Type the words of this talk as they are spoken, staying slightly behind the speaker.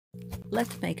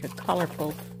let's make a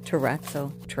colorful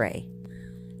terrazzo tray.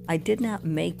 I did not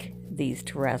make these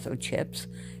terrazzo chips.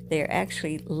 They are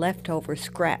actually leftover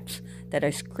scraps that I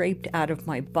scraped out of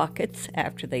my buckets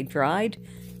after they dried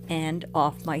and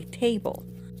off my table.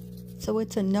 So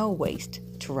it's a no-waste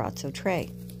terrazzo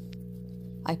tray.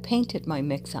 I painted my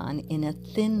mix on in a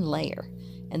thin layer,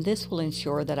 and this will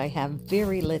ensure that I have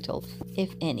very little,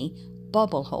 if any,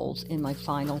 bubble holes in my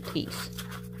final piece.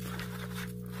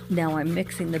 Now I'm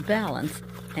mixing the balance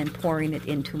and pouring it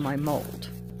into my mold,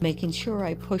 making sure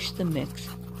I push the mix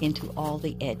into all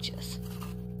the edges.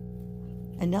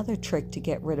 Another trick to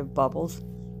get rid of bubbles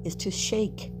is to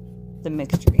shake the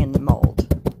mixture in the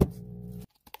mold.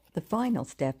 The final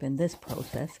step in this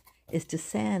process is to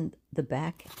sand the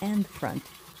back and front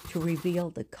to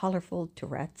reveal the colorful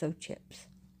terrazzo chips.